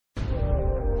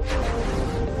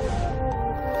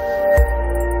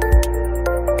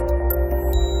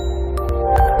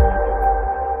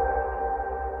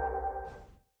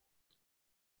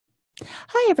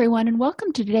everyone, and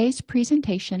welcome to today's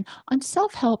presentation on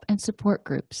self-help and support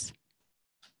groups.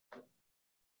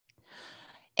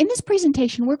 In this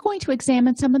presentation, we're going to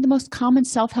examine some of the most common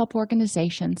self-help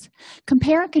organizations,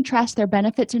 compare and contrast their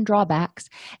benefits and drawbacks,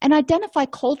 and identify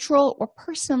cultural or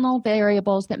personal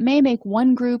variables that may make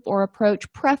one group or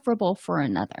approach preferable for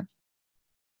another.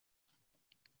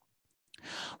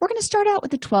 We're going to start out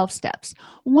with the 12 steps.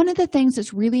 One of the things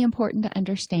that's really important to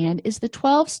understand is the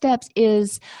 12 steps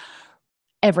is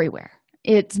everywhere.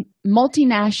 It's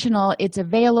multinational, it's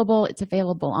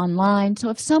available online. So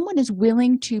if someone is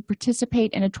willing to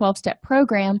participate in a 12-step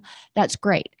program, that's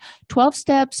great. 12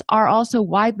 steps are also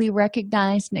widely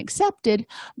recognized and accepted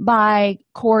by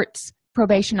courts,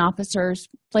 probation officers,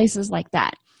 places like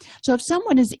that. So if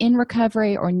someone is in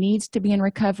recovery or needs to be in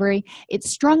recovery, it's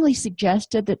strongly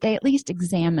suggested that they at least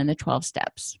examine the 12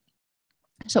 steps.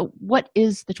 So what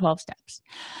is the 12 steps?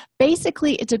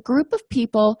 Basically, it's a group of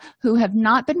people who have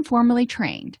not been formally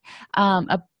trained,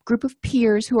 a group of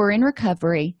peers who are in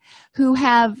recovery, who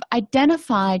have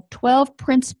identified 12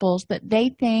 principles that they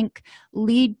think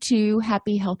lead to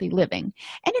happy, healthy living.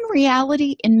 And in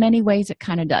reality, in many ways, it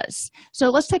kind of does. So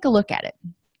let's take a look at it.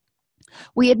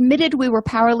 We admitted we were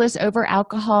powerless over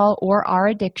alcohol or our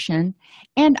addiction,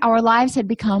 and our lives had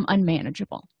become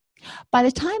unmanageable. By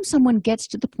the time someone gets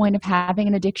to the point of having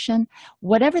an addiction,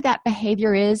 whatever that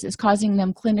behavior is causing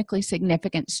them clinically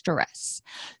significant stress.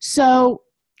 So,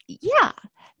 yeah,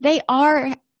 they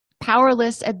are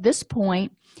powerless at this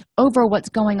point over what's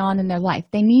going on in their life.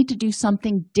 They need to do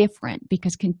something different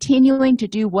because continuing to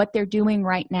do what they're doing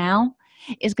right now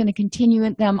is going to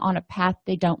continue them on a path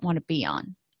they don't want to be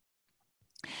on.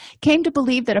 Came to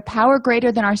believe that a power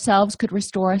greater than ourselves could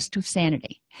restore us to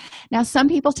sanity. Now, some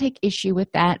people take issue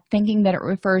with that, thinking that it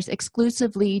refers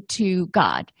exclusively to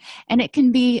God, and it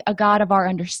can be a God of our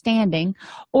understanding,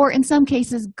 or in some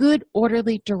cases, good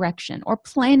orderly direction, or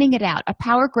planning it out. A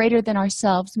power greater than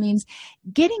ourselves means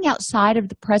getting outside of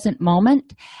the present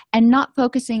moment and not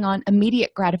focusing on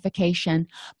immediate gratification,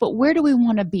 but where do we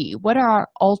want to be? What are our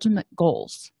ultimate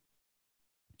goals?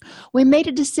 We made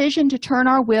a decision to turn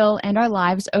our will and our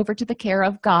lives over to the care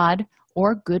of God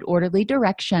or good orderly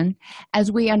direction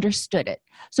as we understood it.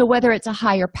 So whether it's a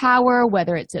higher power,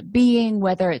 whether it's a being,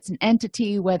 whether it's an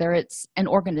entity, whether it's an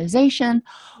organization,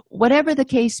 whatever the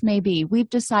case may be, we've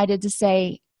decided to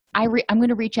say, I'm going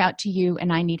to reach out to you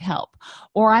and I need help,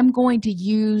 or I'm going to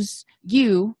use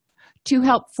you to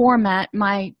help format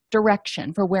my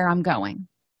direction for where I'm going.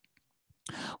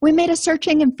 We made a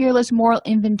searching and fearless moral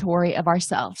inventory of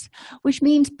ourselves, which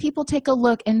means people take a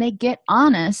look and they get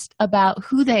honest about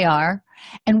who they are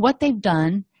and what they've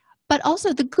done, but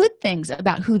also the good things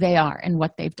about who they are and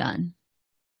what they've done.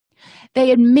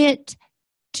 They admit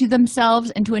to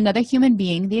themselves and to another human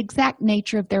being the exact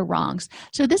nature of their wrongs.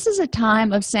 So this is a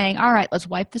time of saying, all right, let's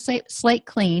wipe the slate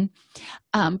clean.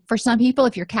 For some people,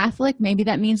 if you're Catholic, maybe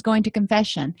that means going to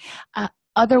confession.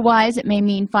 Otherwise, it may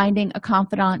mean finding a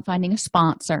confidant, finding a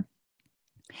sponsor.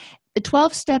 The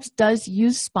 12 steps does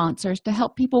use sponsors to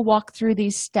help people walk through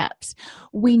these steps.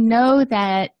 We know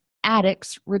that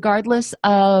addicts, regardless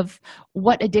of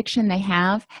what addiction they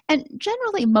have, and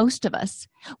generally most of us,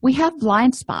 we have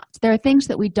blind spots. There are things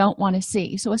that we don't want to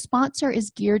see. So a sponsor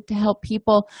is geared to help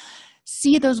people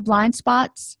see those blind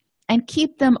spots and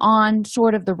keep them on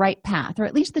sort of the right path, or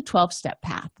at least the 12-step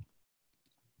path.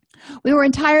 We were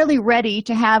entirely ready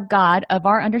to have God, of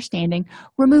our understanding,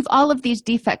 remove all of these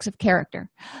defects of character.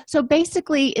 So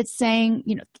basically, it's saying,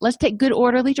 let's take good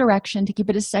orderly direction to keep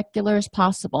it as secular as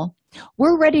possible.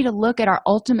 We're ready to look at our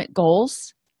ultimate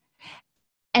goals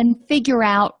and figure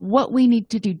out what we need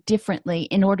to do differently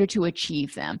in order to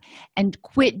achieve them, and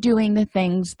quit doing the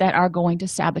things that are going to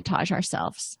sabotage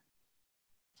ourselves.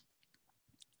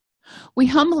 We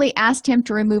humbly asked him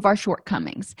to remove our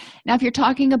shortcomings. Now, if you're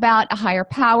talking about a higher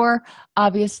power,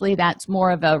 obviously that's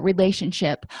more of a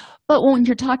relationship. But when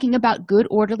you're talking about good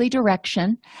orderly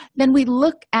direction, then we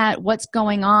look at what's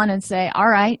going on and say, all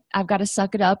right, I've got to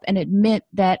suck it up and admit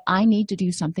that I need to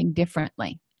do something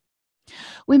differently.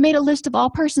 We made a list of all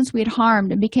persons we had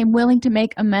harmed and became willing to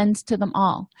make amends to them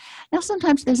all. Now,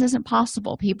 sometimes this isn't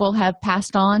possible. People have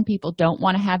passed on. People don't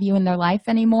want to have you in their life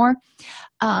anymore.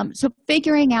 So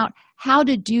figuring out how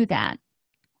to do that.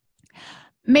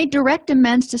 Made direct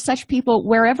amends to such people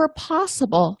wherever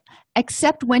possible,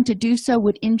 except when to do so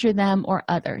would injure them or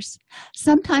others.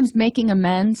 Sometimes making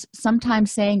amends,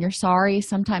 sometimes saying you're sorry,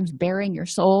 sometimes bearing your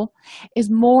soul is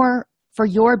more for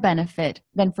your benefit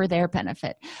than for their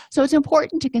benefit. So it's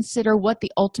important to consider what the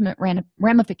ultimate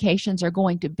ramifications are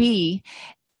going to be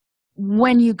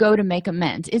when you go to make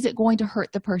amends. Is it going to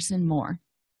hurt the person more?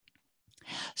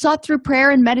 sought through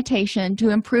prayer and meditation to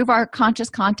improve our conscious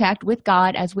contact with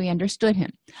God as we understood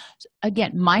Him.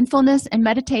 Again, mindfulness and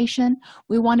meditation,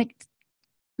 we want to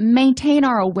maintain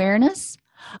our awareness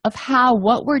of how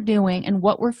what we're doing and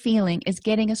what we're feeling is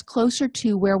getting us closer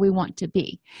to where we want to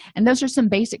be. And those are some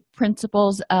basic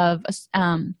principles of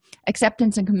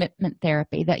acceptance and commitment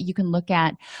therapy that you can look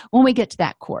at when we get to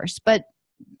that course. But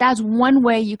that's one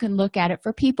way you can look at it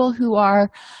for people who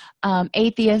are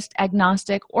atheist,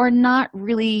 agnostic, or not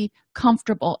really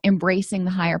comfortable embracing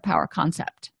the higher power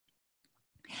concept.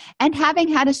 And having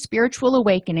had a spiritual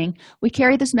awakening, we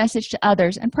carry this message to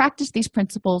others and practice these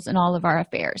principles in all of our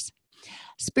affairs.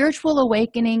 Spiritual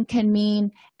awakening can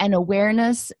mean an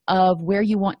awareness of where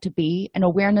you want to be, an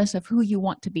awareness of who you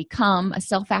want to become, a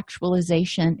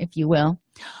self-actualization, if you will,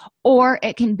 or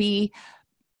it can be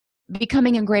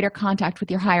becoming in greater contact with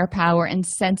your higher power and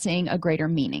sensing a greater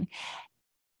meaning.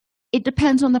 It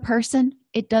depends on the person.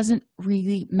 It doesn't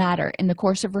really matter in the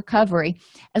course of recovery,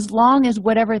 as long as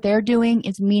whatever they're doing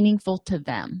is meaningful to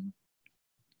them.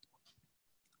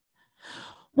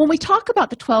 When we talk about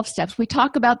the 12 steps, we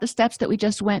talk about the steps that we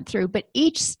just went through, but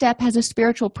each step has a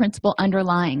spiritual principle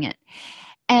underlying it.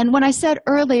 And when I said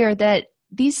earlier that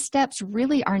these steps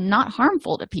really are not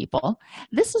harmful to people,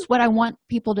 this is what I want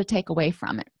people to take away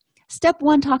from it. Step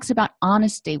 1 talks about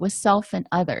honesty with self and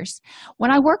others. When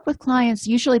I work with clients,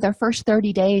 usually their first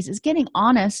 30 days is getting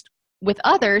honest with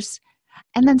others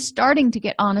and then starting to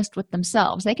get honest with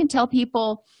themselves. They can tell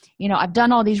people, I've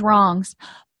done all these wrongs,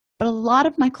 but a lot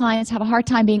of my clients have a hard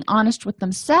time being honest with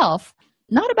themselves,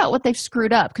 not about what they've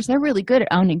screwed up, because they're really good at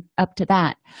owning up to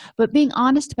that, but being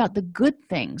honest about the good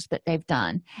things that they've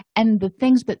done and the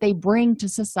things that they bring to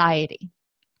society.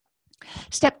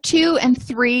 Step 2 and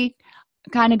 3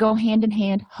 kind of go hand in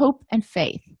hand, hope and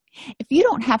faith. If you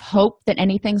don't have hope that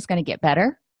anything's going to get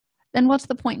better, then what's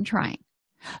the point in trying?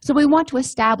 So we want to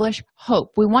establish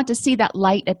hope. We want to see that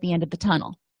light at the end of the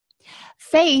tunnel.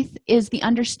 Faith is the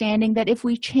understanding that if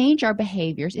we change our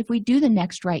behaviors, if we do the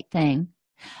next right thing,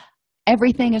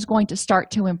 everything is going to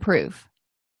start to improve.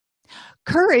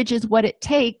 Courage is what it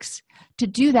takes to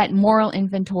do that moral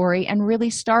inventory and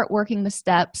really start working the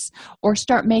steps or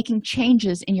start making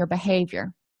changes in your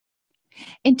behavior.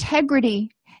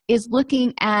 Integrity is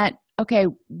looking at, okay,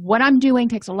 what I'm doing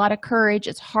takes a lot of courage,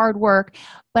 it's hard work,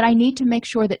 but I need to make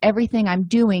sure that everything I'm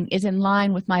doing is in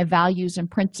line with my values and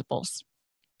principles.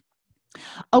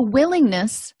 A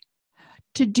willingness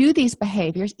to do these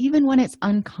behaviors even when it's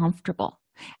uncomfortable.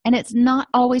 And it's not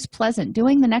always pleasant.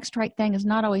 Doing the next right thing is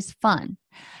not always fun.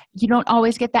 You don't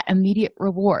always get that immediate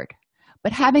reward.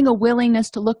 But having a willingness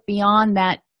to look beyond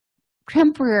that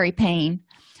temporary pain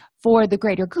for the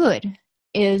greater good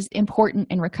is important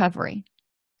in recovery.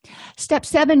 Step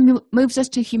 7 moves us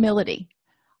to humility,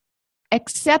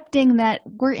 accepting that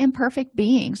we're imperfect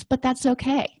beings, but that's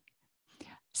okay.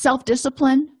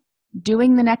 Self-discipline,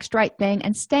 doing the next right thing,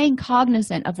 and staying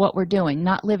cognizant of what we're doing,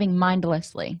 not living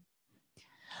mindlessly.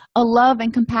 A love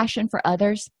and compassion for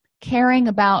others, caring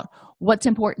about what's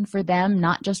important for them,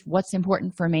 not just what's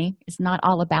important for me. It's not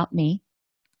all about me.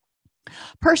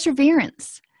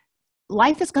 Perseverance.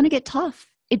 Life is going to get tough.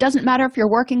 It doesn't matter if you're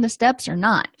working the steps or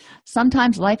not.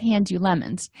 Sometimes life hands you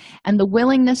lemons, and the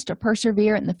willingness to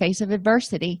persevere in the face of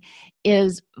adversity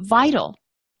is vital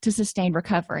to sustain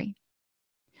recovery.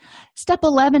 Step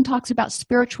 11 talks about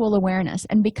spiritual awareness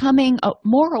and becoming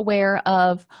more aware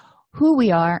of who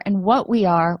we are and what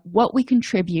we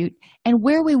contribute, and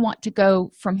where we want to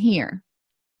go from here.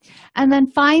 And then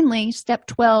finally, step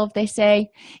 12, they say,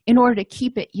 in order to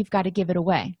keep it, you've got to give it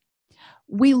away.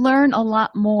 We learn a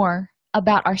lot more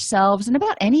about ourselves and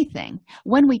about anything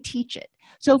when we teach it.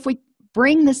 So if we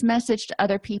bring this message to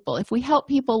other people, if we help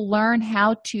people learn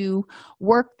how to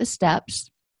work the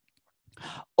steps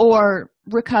or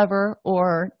recover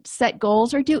or set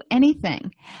goals or do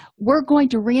anything, we're going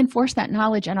to reinforce that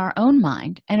knowledge in our own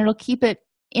mind, and it'll keep it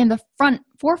in the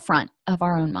forefront of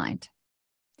our own mind.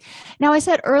 Now, I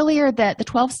said earlier that the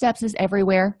 12 steps is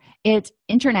everywhere. It's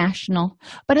international,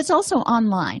 but it's also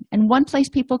online. And one place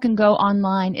people can go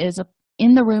online is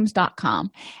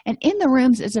intherooms.com. And In the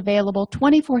Rooms is available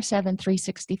 24/7,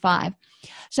 365.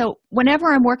 So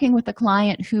whenever I'm working with a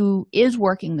client who is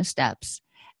working the steps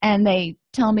and they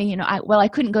tell me, I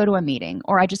couldn't go to a meeting,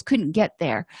 or I just couldn't get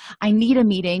there. I need a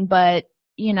meeting, but,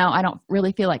 I don't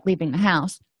really feel like leaving the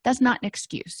house. That's not an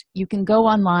excuse. You can go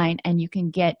online and you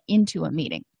can get into a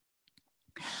meeting.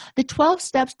 The 12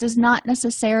 steps does not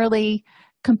necessarily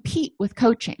compete with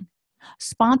coaching.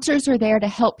 Sponsors are there to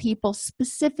help people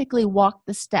specifically walk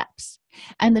the steps,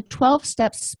 and the 12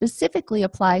 steps specifically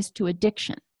applies to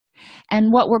addiction.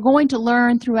 And what we're going to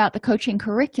learn throughout the coaching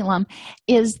curriculum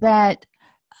is that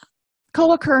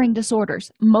Co-occurring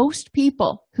disorders. Most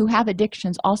people who have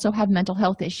addictions also have mental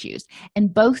health issues,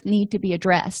 and both need to be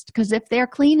addressed, because if they're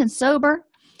clean and sober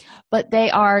but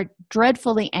they are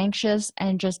dreadfully anxious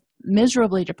and just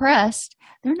miserably depressed,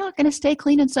 they're not going to stay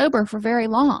clean and sober for very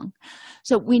long.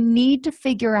 So we need to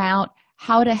figure out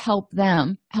how to help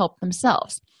them help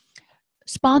themselves.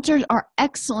 Sponsors are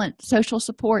excellent social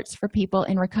supports for people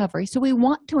in recovery, so we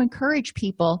want to encourage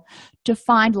people to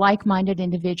find like-minded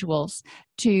individuals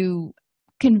to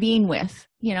convene with,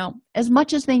 as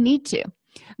much as they need to.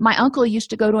 My uncle used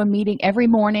to go to a meeting every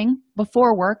morning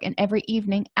before work and every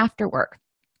evening after work.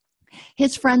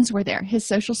 His friends were there. His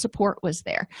social support was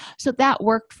there. So that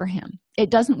worked for him. It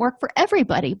doesn't work for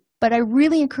everybody, but I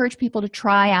really encourage people to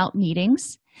try out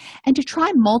meetings and to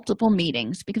try multiple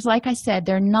meetings, because like I said,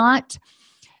 they're not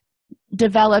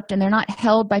developed and they're not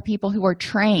held by people who are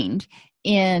trained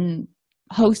in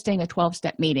hosting a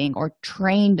 12-step meeting or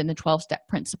trained in the 12-step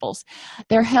principles.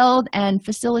 They're held and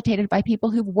facilitated by people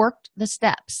who've worked the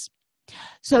steps.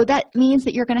 So that means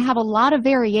that you're going to have a lot of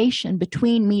variation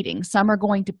between meetings. Some are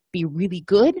going to be really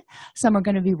good. Some are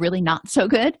going to be really not so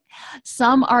good.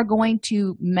 Some are going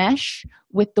to mesh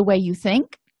with the way you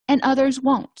think, and others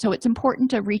won't. So it's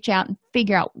important to reach out and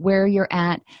figure out where you're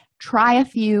at. Try a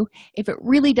few. If it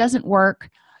really doesn't work,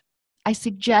 I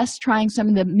suggest trying some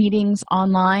of the meetings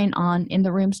online on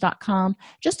intherooms.com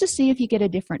just to see if you get a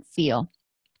different feel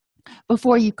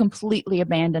before you completely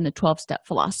abandon the 12-step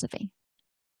philosophy.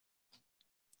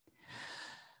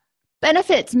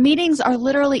 Benefits. Meetings are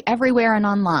literally everywhere and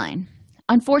online.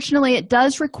 Unfortunately, it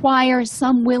does require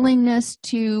some willingness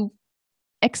to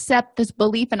accept this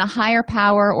belief in a higher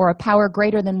power or a power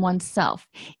greater than oneself,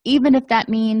 even if that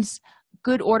means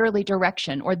good orderly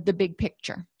direction or the big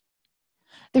picture.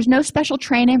 There's no special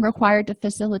training required to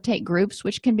facilitate groups,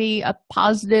 which can be a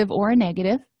positive or a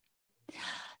negative.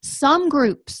 Some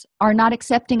groups are not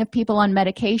accepting of people on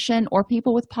medication or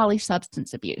people with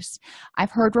polysubstance abuse. I've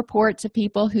heard reports of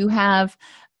people who have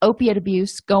opiate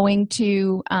abuse going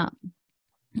to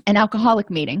an alcoholic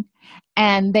meeting,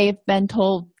 and they've been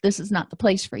told, this is not the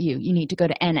place for you. You need to go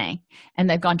to NA. And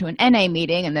they've gone to an NA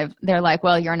meeting, and they're like,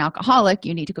 well, you're an alcoholic.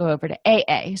 You need to go over to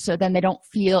AA. So then they don't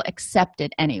feel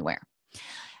accepted anywhere.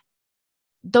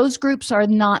 Those groups are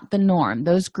not the norm.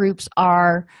 Those groups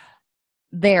are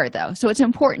there, though. So it's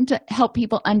important to help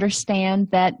people understand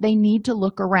that they need to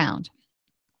look around.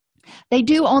 They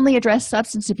do only address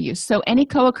substance abuse, so any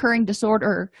co-occurring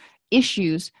disorder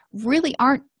issues really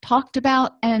aren't talked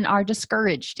about and are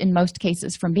discouraged in most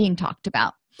cases from being talked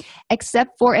about,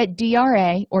 except for at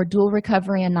DRA or Dual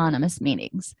Recovery Anonymous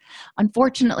meetings.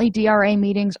 Unfortunately, DRA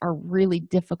meetings are really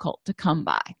difficult to come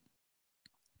by.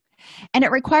 And it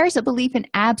requires a belief in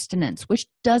abstinence, which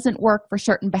doesn't work for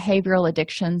certain behavioral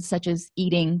addictions such as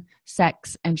eating,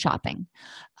 sex, and shopping.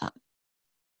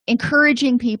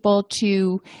 Encouraging people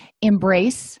to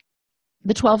embrace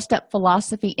the 12-step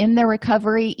philosophy in their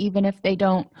recovery, even if they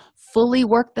don't fully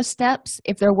work the steps,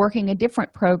 if they're working a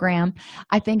different program,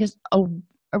 I think is a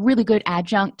really good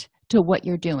adjunct to what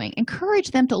you're doing.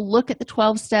 Encourage them to look at the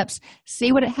 12 steps,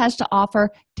 see what it has to offer,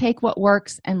 take what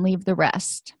works, and leave the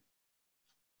rest.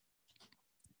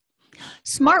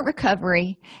 Smart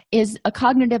recovery is a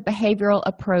cognitive behavioral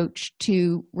approach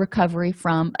to recovery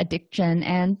from addiction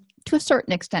and, to a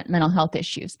certain extent, mental health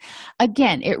issues.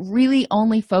 Again, it really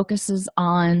only focuses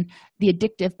on the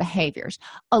addictive behaviors.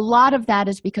 A lot of that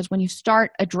is because when you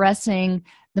start addressing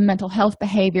the mental health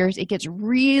behaviors, it gets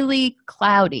really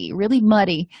cloudy, really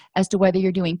muddy as to whether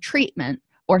you're doing treatment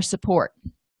or support.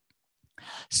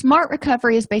 Smart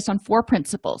recovery is based on 4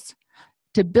 principles: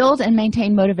 to build and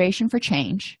maintain motivation for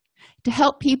change, to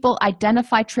help people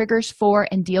identify triggers for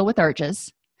and deal with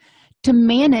urges, to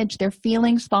manage their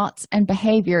feelings, thoughts, and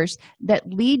behaviors that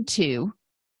lead to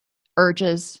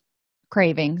urges,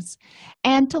 cravings,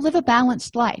 and to live a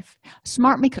balanced life.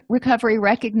 Smart recovery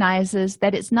recognizes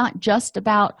that it's not just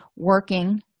about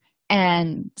working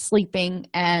and sleeping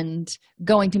and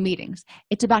going to meetings.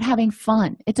 It's about having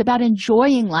fun. It's about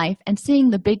enjoying life and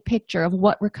seeing the big picture of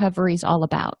what recovery is all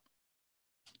about.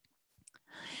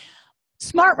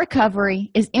 Smart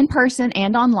recovery is in-person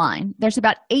and online. There's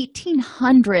about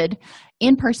 1,800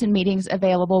 in-person meetings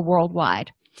available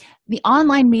worldwide. The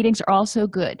online meetings are also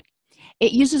good.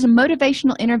 It uses a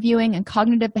motivational interviewing and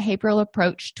cognitive behavioral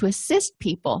approach to assist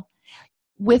people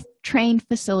with trained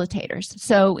facilitators.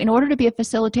 So in order to be a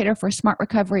facilitator for a smart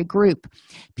recovery group,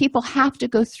 people have to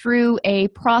go through a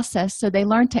process. So they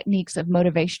learn techniques of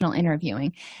motivational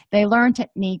interviewing. They learn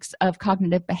techniques of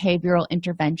cognitive behavioral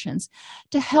interventions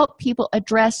to help people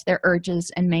address their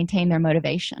urges and maintain their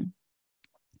motivation.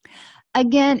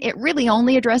 Again, it really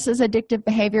only addresses addictive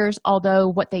behaviors, although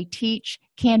what they teach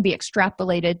can be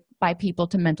extrapolated by people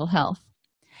to mental health.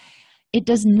 It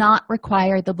does not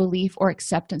require the belief or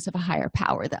acceptance of a higher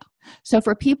power, though. So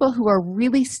for people who are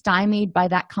really stymied by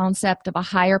that concept of a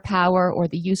higher power or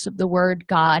the use of the word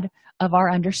God of our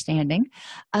understanding,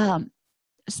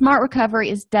 Smart Recovery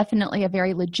is definitely a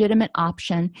very legitimate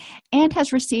option and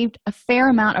has received a fair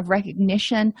amount of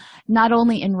recognition, not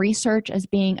only in research as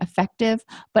being effective,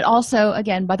 but also,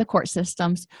 again, by the court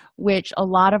systems, which a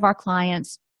lot of our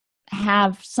clients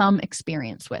have some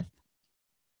experience with.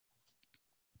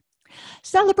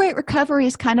 Celebrate Recovery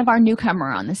is kind of our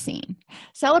newcomer on the scene.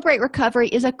 Celebrate Recovery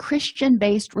is a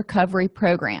Christian-based recovery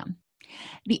program.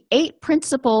 The 8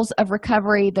 principles of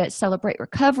recovery that Celebrate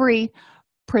Recovery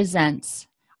presents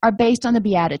are based on the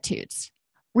Beatitudes.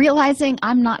 Realizing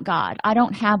I'm not God, I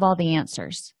don't have all the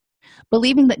answers.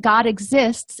 Believing that God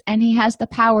exists and He has the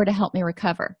power to help me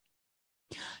recover.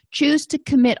 Choose to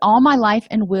commit all my life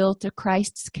and will to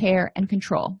Christ's care and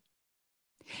control.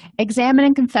 Examine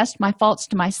and confess my faults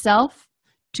to myself,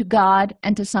 to God,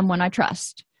 and to someone I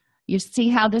trust. You see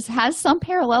how this has some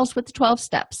parallels with the 12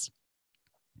 steps.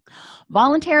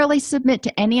 Voluntarily submit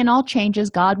to any and all changes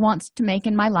God wants to make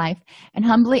in my life and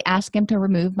humbly ask Him to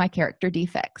remove my character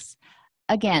defects.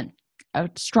 Again, a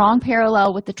strong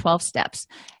parallel with the 12 steps.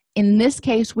 In this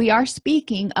case, we are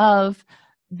speaking of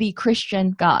the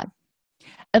Christian God.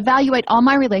 Evaluate all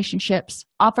my relationships,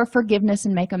 offer forgiveness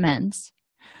and make amends.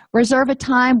 Reserve a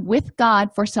time with God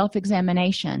for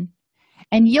self-examination,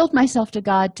 and yield myself to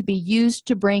God to be used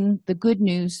to bring the good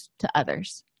news to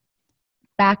others.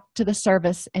 Back to the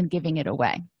service and giving it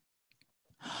away.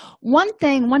 One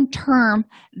term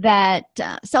that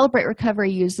Celebrate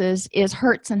Recovery uses is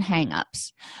hurts and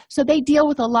hang-ups. So they deal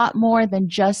with a lot more than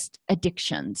just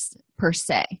addictions per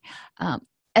se.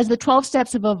 As the 12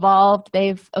 steps have evolved,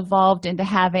 they've evolved into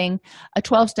having a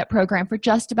 12-step program for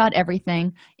just about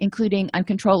everything, including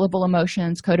uncontrollable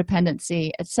emotions,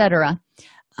 codependency, etc.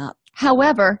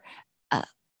 However,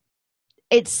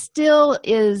 it still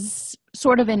is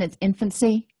sort of in its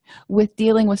infancy with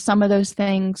dealing with some of those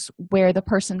things where the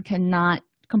person cannot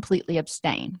completely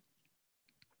abstain.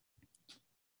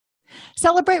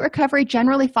 Celebrate Recovery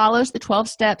generally follows the 12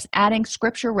 steps, adding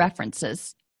scripture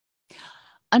references.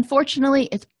 Unfortunately,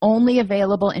 it's only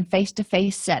available in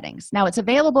face-to-face settings. Now, it's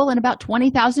available in about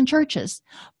 20,000 churches,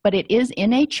 but it is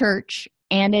in a church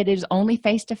and it is only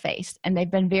face-to-face, and they've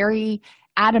been very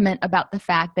adamant about the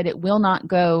fact that it will not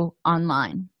go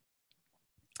online.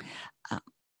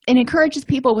 It encourages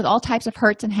people with all types of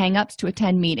hurts and hang-ups to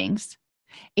attend meetings.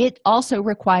 It also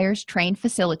requires trained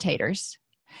facilitators,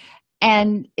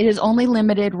 and it is only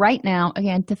limited right now,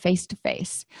 again, to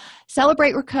face-to-face.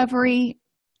 Celebrate Recovery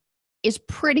is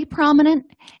pretty prominent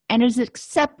and is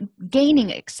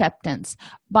gaining acceptance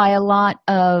by a lot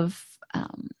of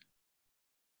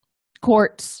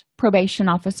courts, probation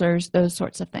officers, those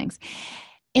sorts of things.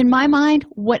 In my mind,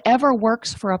 whatever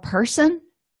works for a person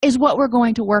is what we're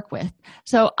going to work with.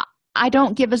 So I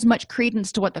don't give as much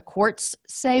credence to what the courts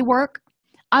say work.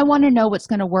 I want to know what's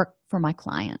going to work for my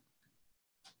client.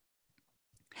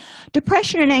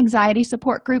 Depression and anxiety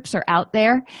support groups are out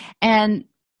there, and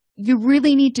you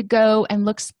really need to go and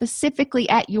look specifically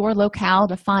at your locale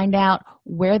to find out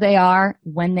where they are,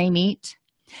 when they meet.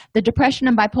 The Depression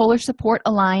and Bipolar Support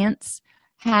Alliance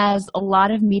has a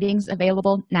lot of meetings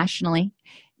available nationally.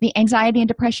 The Anxiety and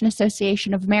Depression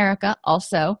Association of America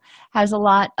also has a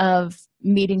lot of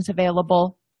meetings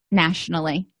available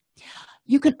nationally.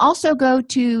 You can also go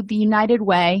to the United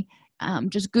Way.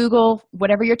 Just Google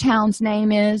whatever your town's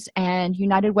name is and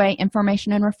United Way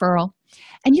Information and Referral.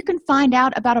 And you can find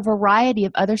out about a variety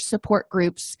of other support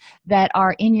groups that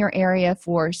are in your area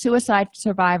for suicide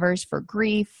survivors, for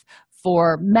grief,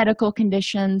 for medical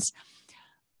conditions.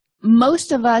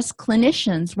 Most of us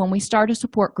clinicians, when we start a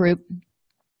support group,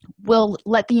 will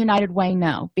let the United Way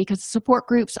know, because support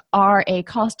groups are a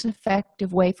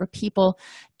cost-effective way for people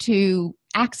to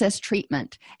access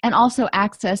treatment and also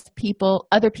access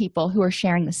other people who are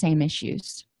sharing the same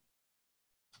issues.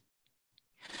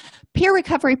 Peer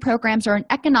recovery programs are an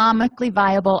economically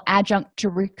viable adjunct to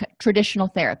traditional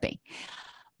therapy.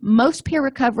 Most peer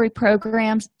recovery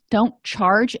programs don't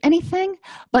charge anything,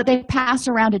 but they pass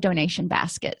around a donation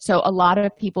basket. So a lot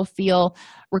of people feel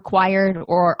required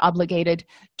or obligated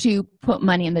to put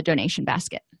money in the donation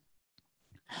basket.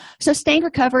 Sustained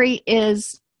recovery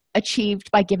is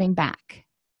achieved by giving back.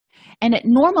 And it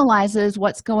normalizes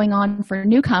what's going on for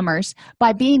newcomers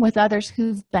by being with others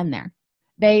who've been there.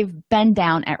 They've been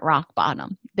down at rock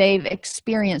bottom. They've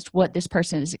experienced what this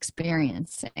person is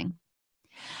experiencing.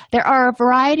 There are a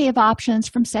variety of options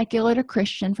from secular to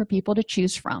Christian for people to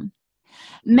choose from.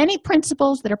 Many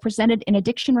principles that are presented in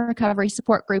addiction recovery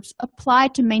support groups apply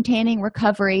to maintaining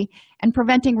recovery and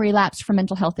preventing relapse from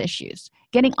mental health issues.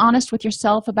 Getting honest with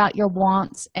yourself about your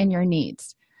wants and your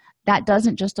needs. That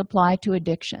doesn't just apply to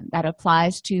addiction. That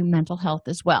applies to mental health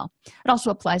as well. It also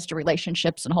applies to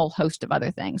relationships and a whole host of other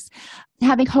things.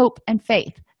 Having hope and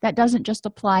faith. That doesn't just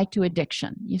apply to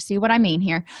addiction. You see what I mean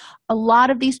here? A lot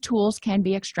of these tools can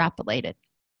be extrapolated.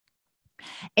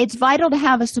 It's vital to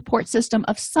have a support system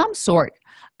of some sort.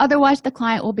 Otherwise, the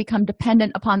client will become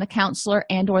dependent upon the counselor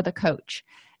and or the coach.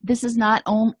 This is not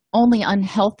only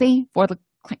unhealthy for the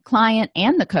client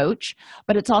and the coach,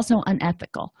 but it's also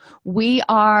unethical. We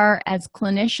are, as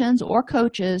clinicians or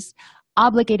coaches,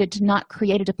 obligated to not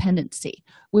create a dependency.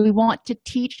 We want to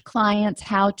teach clients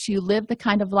how to live the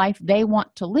kind of life they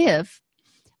want to live,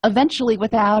 eventually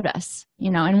without us.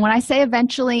 And when I say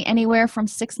eventually, anywhere from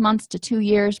 6 months to 2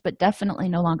 years, but definitely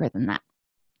no longer than that.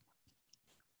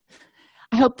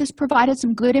 I hope this provided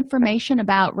some good information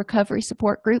about recovery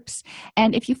support groups.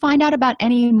 And if you find out about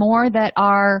any more that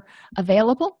are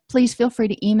available, please feel free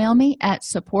to email me at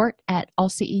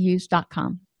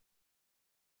support@allceus.com.